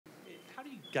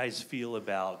guys feel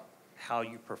about how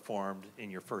you performed in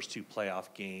your first two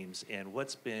playoff games, and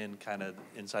what's been kind of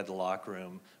inside the locker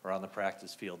room or on the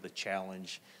practice field, the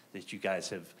challenge that you guys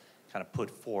have kind of put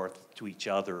forth to each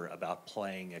other about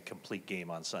playing a complete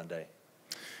game on Sunday?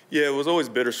 Yeah, it was always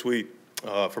bittersweet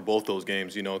for both those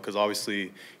games, you know, because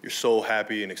obviously you're so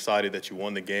happy and excited that you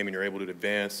won the game and you're able to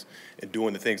advance and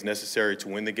doing the things necessary to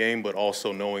win the game, but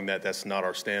also knowing that that's not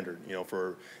our standard, you know,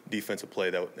 for defensive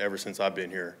play that ever since I've been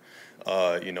here,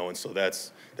 you know, and so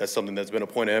that's something that's been a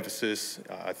point of emphasis.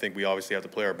 I think we obviously have to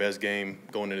play our best game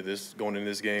going into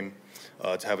this game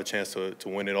to have a chance to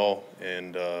win it all,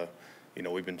 and you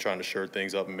know, we've been trying to shore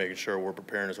things up and making sure we're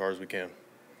preparing as hard as we can.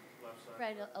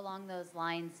 Fred, along those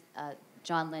lines,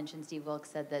 John Lynch and Steve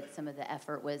Wilkes said that some of the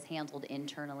effort was handled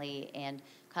internally, and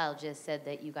Kyle just said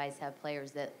that you guys have players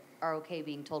that are okay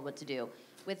being told what to do.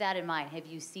 With that in mind, have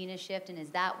you seen a shift, and is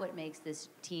that what makes this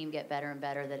team get better and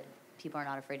better, that people are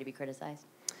not afraid to be criticized?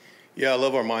 Yeah, I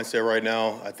love our mindset right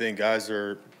now. I think guys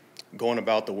are going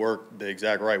about the work the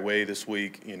exact right way this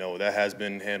week. You know, that has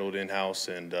been handled in-house,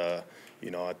 and,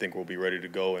 you know, I think we'll be ready to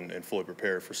go and fully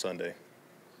prepared for Sunday.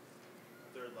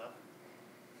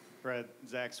 Fred,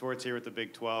 Zach Swartz here with the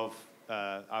Big 12.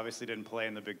 Obviously didn't play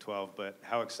in the Big 12, but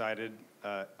how excited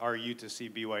are you to see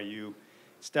BYU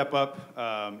step up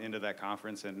into that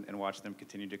conference and watch them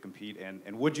continue to compete?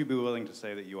 And would you be willing to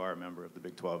say that you are a member of the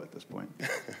Big 12 at this point?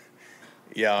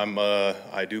 Yeah,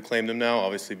 I do claim them now,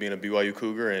 obviously being a BYU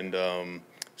Cougar, and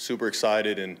super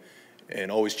excited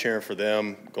and always cheering for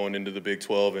them going into the Big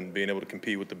 12 and being able to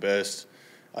compete with the best.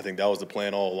 I think that was the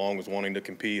plan all along, was wanting to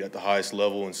compete at the highest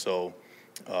level, and so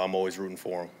I'm always rooting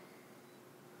for them.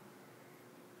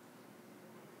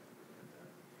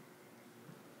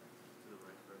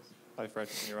 Hi, Fred.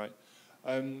 You're right.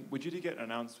 We due to get an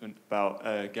announcement about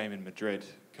a game in Madrid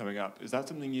coming up. Is that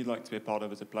something you'd like to be a part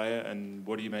of as a player? And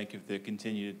what do you make of the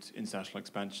continued international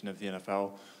expansion of the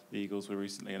NFL? The Eagles were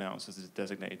recently announced as a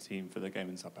designated team for the game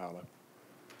in Sao Paulo.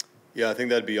 Yeah, I think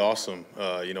that'd be awesome.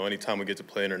 You know, anytime we get to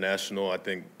play international, I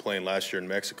think playing last year in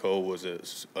Mexico was a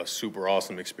super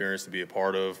awesome experience to be a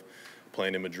part of.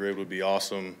 Playing in Madrid would be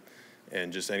awesome.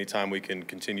 And just anytime we can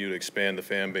continue to expand the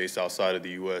fan base outside of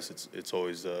the U.S., it's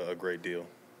always a great deal.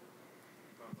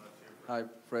 Hi,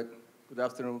 Fred. Good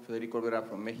afternoon. Federico Olvera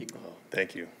from Mexico. Oh,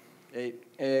 thank you.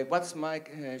 What's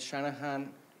Mike Shanahan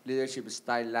leadership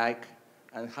style like,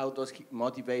 and how does he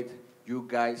motivate you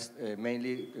guys,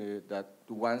 mainly the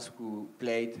ones who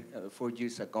played 4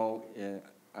 years ago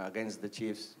against the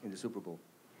Chiefs in the Super Bowl?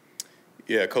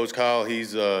 Yeah, Coach Kyle,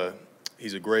 he's a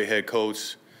great head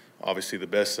coach. Obviously the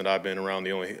best that I've been around,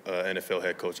 the only NFL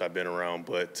head coach I've been around,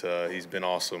 but he's been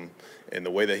awesome. And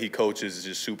the way that he coaches is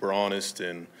just super honest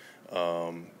and,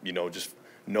 you know, just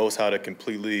knows how to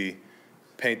completely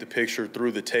paint the picture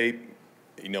through the tape.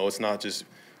 You know, it's not just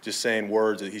saying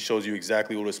words. He shows you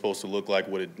exactly what it's supposed to look like,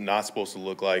 what it's not supposed to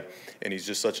look like, and he's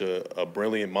just such a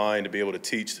brilliant mind to be able to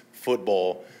teach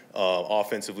football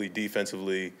offensively,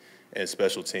 defensively, and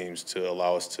special teams to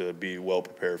allow us to be well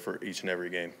prepared for each and every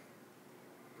game.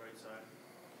 Right side.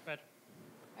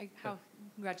 Fred.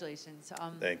 Congratulations.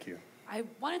 Thank you. I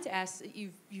wanted to ask,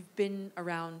 you've been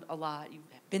around a lot. You've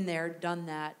been there, done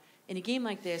that. In a game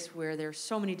like this where there's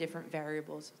so many different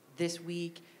variables, this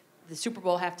week, the Super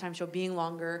Bowl halftime show being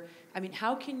longer, I mean,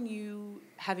 how can you,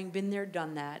 having been there,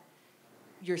 done that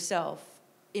yourself,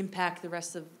 impact the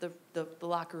rest of the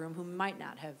locker room who might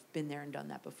not have been there and done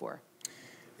that before?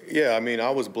 Yeah, I mean, I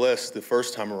was blessed the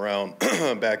first time around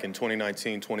back in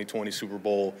 2019, 2020 Super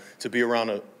Bowl to be around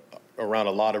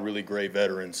a lot of really great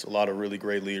veterans, a lot of really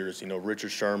great leaders, you know,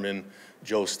 Richard Sherman,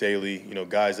 Joe Staley, you know,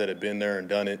 guys that had been there and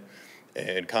done it.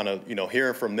 And kind of, you know,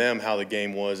 hearing from them how the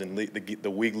game was and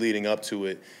the week leading up to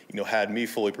it, you know, had me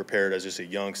fully prepared as just a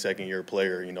young second-year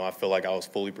player. You know, I feel like I was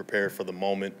fully prepared for the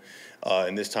moment.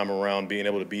 And this time around, being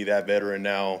able to be that veteran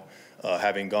now,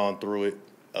 having gone through it,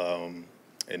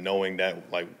 and knowing that,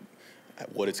 like,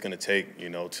 what it's going to take, you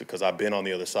know, because I've been on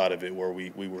the other side of it where we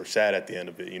were sad at the end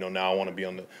of it. You know, now I want to be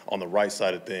on the right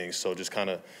side of things. So just kind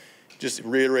of just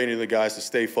reiterating to the guys to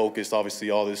stay focused. Obviously,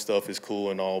 all this stuff is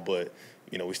cool and all, but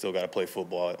you know, we still got to play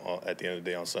football at the end of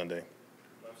the day on Sunday.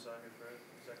 Left side here,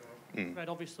 Fred. Second row. Fred,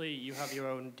 obviously you have your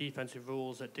own defensive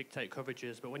rules that dictate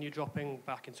coverages, but when you're dropping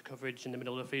back into coverage in the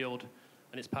middle of the field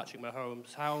and it's Patrick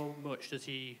Mahomes, how much does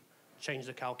he change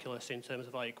the calculus in terms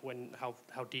of like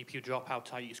how deep you drop, how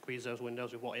tight you squeeze those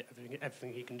windows with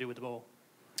everything he can do with the ball?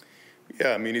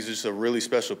 Yeah, I mean, he's just a really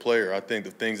special player. I think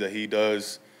the things that he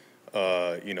does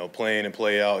Play in and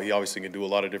play out. He obviously can do a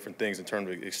lot of different things in terms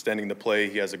of extending the play.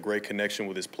 He has a great connection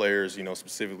with his players,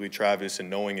 specifically Travis, and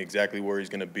knowing exactly where he's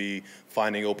going to be,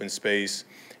 finding open space.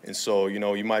 And so,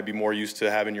 you might be more used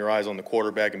to having your eyes on the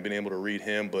quarterback and being able to read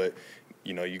him, but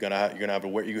you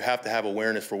have to have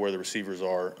awareness for where the receivers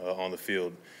are on the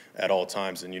field at all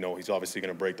times. And, he's obviously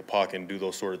going to break the pocket and do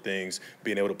those sort of things,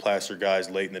 being able to plaster guys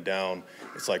late in the down.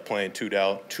 It's like playing two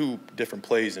different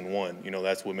plays in one.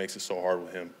 That's what makes it so hard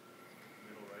with him.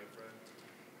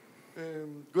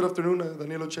 Good afternoon,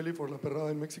 Daniel Ocelli for La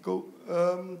Perrada in Mexico.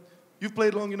 You've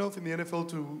played long enough in the NFL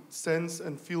to sense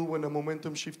and feel when a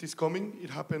momentum shift is coming.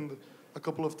 It happened a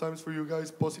couple of times for you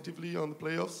guys positively on the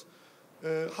playoffs.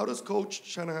 How does Coach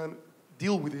Shanahan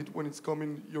deal with it when it's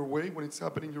coming your way, when it's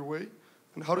happening your way?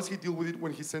 And how does he deal with it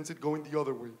when he senses it going the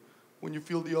other way? When you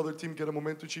feel the other team get a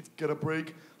momentum shift, get a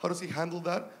break, how does he handle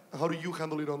that? And how do you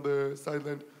handle it on the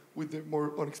sideline with the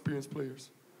more unexperienced players?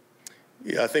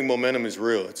 Yeah, I think momentum is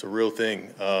real. It's a real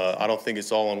thing. I don't think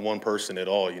it's all on one person at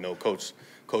all.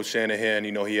 Coach Shanahan,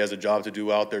 he has a job to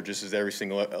do out there just as every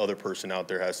single other person out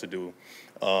there has to do.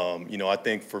 I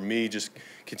think for me, just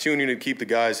continuing to keep the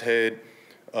guys' head,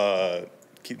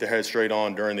 keep their head straight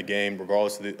on during the game,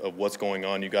 regardless of what's going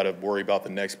on. You got to worry about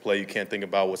the next play. You can't think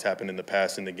about what's happened in the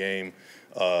past in the game.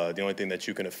 The only thing that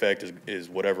you can affect is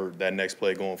whatever that next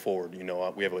play going forward.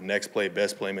 We have a next play,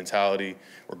 best play mentality,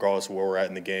 regardless of where we're at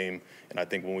in the game. And I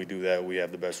think when we do that, we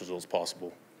have the best results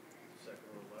possible.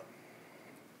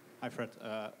 Hi, Fred.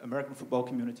 American Football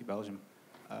Community, Belgium.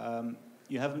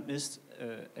 You haven't missed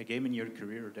a game in your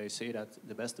career. They say that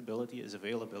the best ability is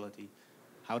availability.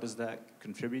 How does that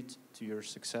contribute to your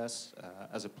success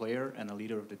as a player and a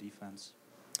leader of the defense?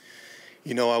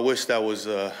 I wish that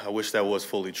was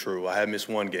fully true. I had missed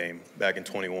one game back in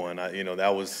 21.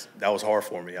 That was hard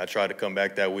for me. I tried to come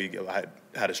back that week. I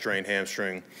had a strained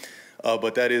hamstring,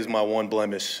 but that is my one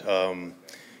blemish.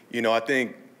 I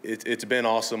think it's been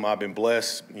awesome. I've been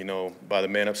blessed, by the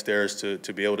man upstairs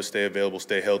to be able to stay available,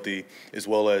 stay healthy, as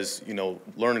well as,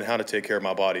 learning how to take care of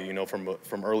my body,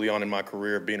 from early on in my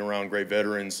career, being around great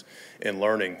veterans and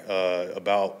learning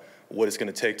about what it's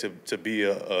going to take to be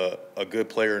a good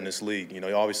player in this league.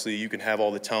 Obviously you can have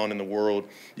all the talent in the world,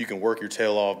 you can work your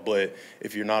tail off, but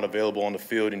if you're not available on the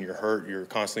field and you're hurt, you're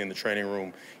constantly in the training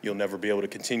room, you'll never be able to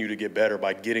continue to get better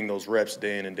by getting those reps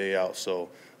day in and day out. So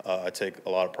I take a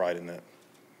lot of pride in that.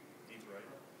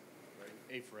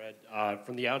 Hey, Fred.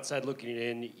 From the outside looking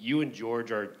in, you and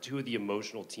George are two of the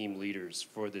emotional team leaders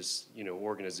for this,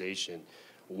 organization.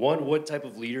 One, what type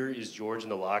of leader is George in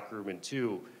the locker room? And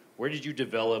two, where did you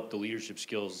develop the leadership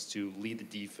skills to lead the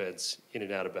defense in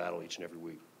and out of battle each and every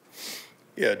week?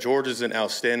 Yeah, George is an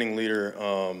outstanding leader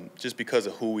just because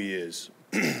of who he is.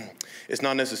 It's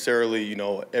not necessarily,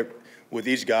 with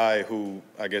each guy who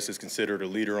I guess is considered a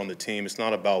leader on the team, it's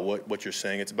not about what you're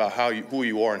saying. It's about who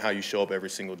you are and how you show up every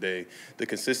single day. The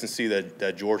consistency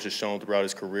that George has shown throughout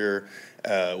his career,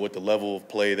 with the level of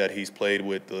play that he's played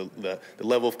with, the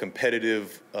level of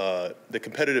the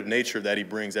competitive nature that he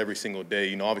brings every single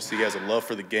day. Obviously he has a love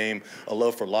for the game, a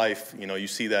love for life. You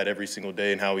see that every single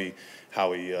day and how he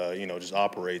just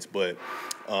operates. But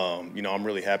I'm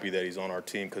really happy that he's on our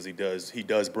team because he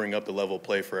does bring up the level of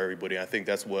play for everybody. I think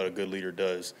that's what a good leader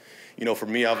does. For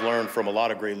me, I've learned from a lot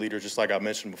of great leaders, just like I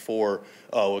mentioned before,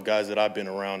 with guys that I've been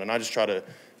around, and I just try to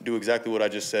do exactly what I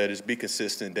just said: is be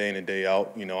consistent day in and day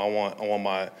out. I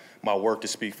want my work to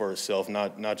speak for itself,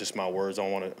 not just my words. I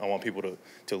want people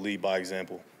to lead by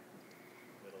example.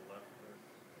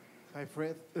 Hi,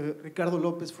 Fred. Ricardo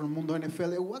Lopez from Mundo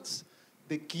NFL. What's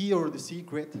the key or the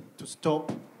secret to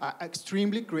stop an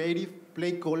extremely creative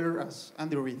play caller as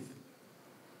Andy Reid?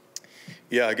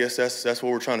 Yeah, I guess that's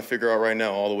what we're trying to figure out right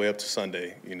now, all the way up to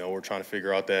Sunday. We're trying to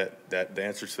figure out the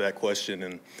answer to that question,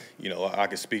 and I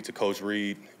can speak to Coach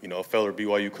Reid, a fellow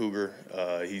BYU Cougar.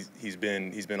 He's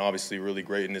been obviously really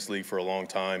great in this league for a long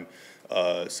time.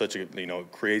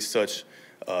 Creates such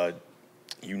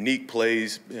unique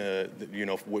plays,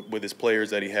 with his players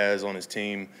that he has on his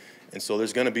team. And so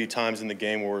there's going to be times in the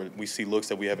game where we see looks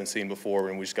that we haven't seen before,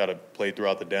 and we just got to play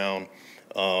throughout the down.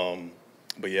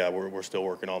 But yeah, we're still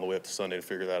working all the way up to Sunday to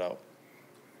figure that out.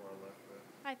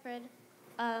 Hi, Fred.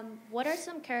 What are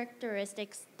some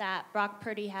characteristics that Brock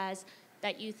Purdy has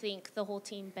that you think the whole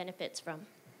team benefits from?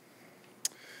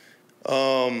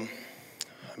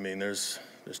 There's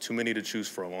too many to choose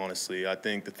from, honestly. I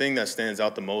think the thing that stands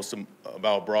out the most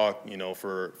about Brock,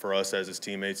 for us as his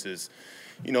teammates is,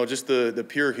 just the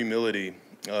pure humility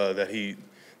that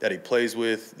he plays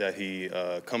with, that he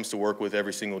comes to work with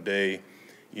every single day.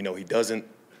 He doesn't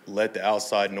let the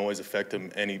outside noise affect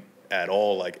him at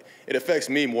all. Like, it affects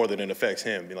me more than it affects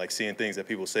him, like seeing things that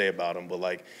people say about him. But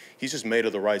like, he's just made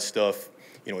of the right stuff.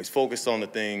 He's focused on the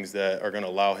things that are going to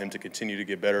allow him to continue to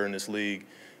get better in this league.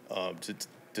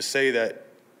 To say that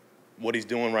what he's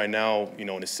doing right now, in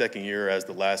his second year as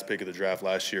the last pick of the draft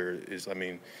last year is,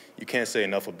 you can't say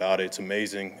enough about it. It's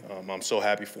amazing. I'm so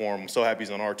happy for him. I'm so happy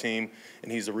he's on our team,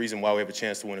 and he's the reason why we have a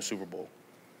chance to win a Super Bowl.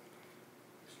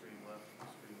 Extreme left.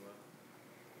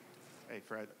 Hey,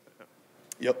 Fred.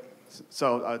 Yep.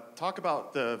 So talk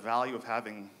about the value of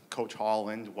having Coach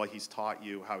Holland, what he's taught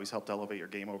you, how he's helped elevate your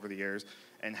game over the years,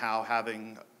 and how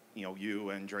having you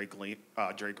and Dre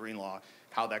Greenlaw,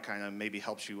 how that kind of maybe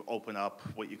helps you open up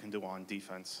what you can do on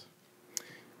defense.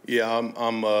 Yeah,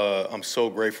 I'm so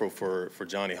grateful for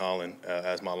Johnny Holland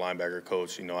as my linebacker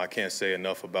coach. I can't say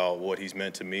enough about what he's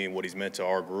meant to me and what he's meant to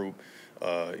our group,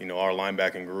 our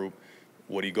linebacking group.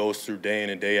 What he goes through day in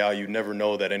and day out, you never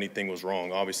know that anything was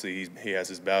wrong. Obviously, he has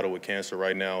his battle with cancer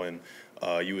right now, and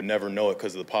you would never know it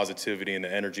because of the positivity and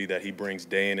the energy that he brings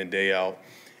day in and day out.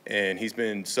 And he's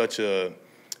been such a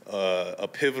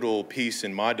pivotal piece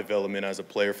in my development as a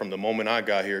player from the moment I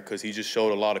got here, because he just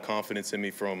showed a lot of confidence in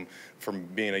me from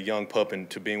being a young pup and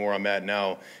to being where I'm at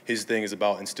now. His thing is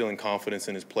about instilling confidence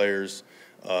in his players,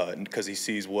 because he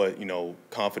sees what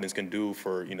confidence can do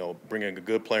for bringing a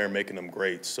good player and making them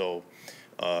great. So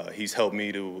he's helped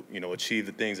me to achieve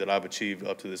the things that I've achieved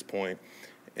up to this point.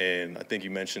 And I think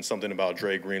you mentioned something about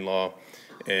Dre Greenlaw,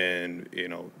 and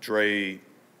Dre.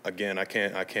 Again, I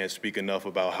can't speak enough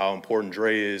about how important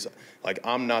Dre is. Like,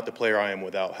 I'm not the player I am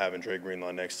without having Dre Greenlaw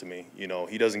next to me.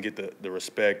 He doesn't get the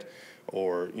respect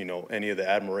or, any of the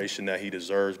admiration that he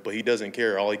deserves, but he doesn't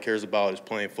care. All he cares about is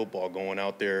playing football, going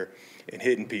out there and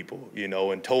hitting people,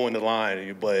 and towing the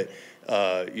line. But,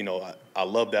 I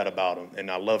love that about him, and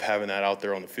I love having that out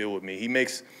there on the field with me. He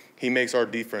makes our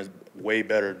defense way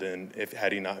better than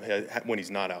when he's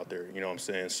not out there. You know what I'm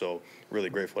saying? So really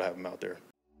grateful to have him out there.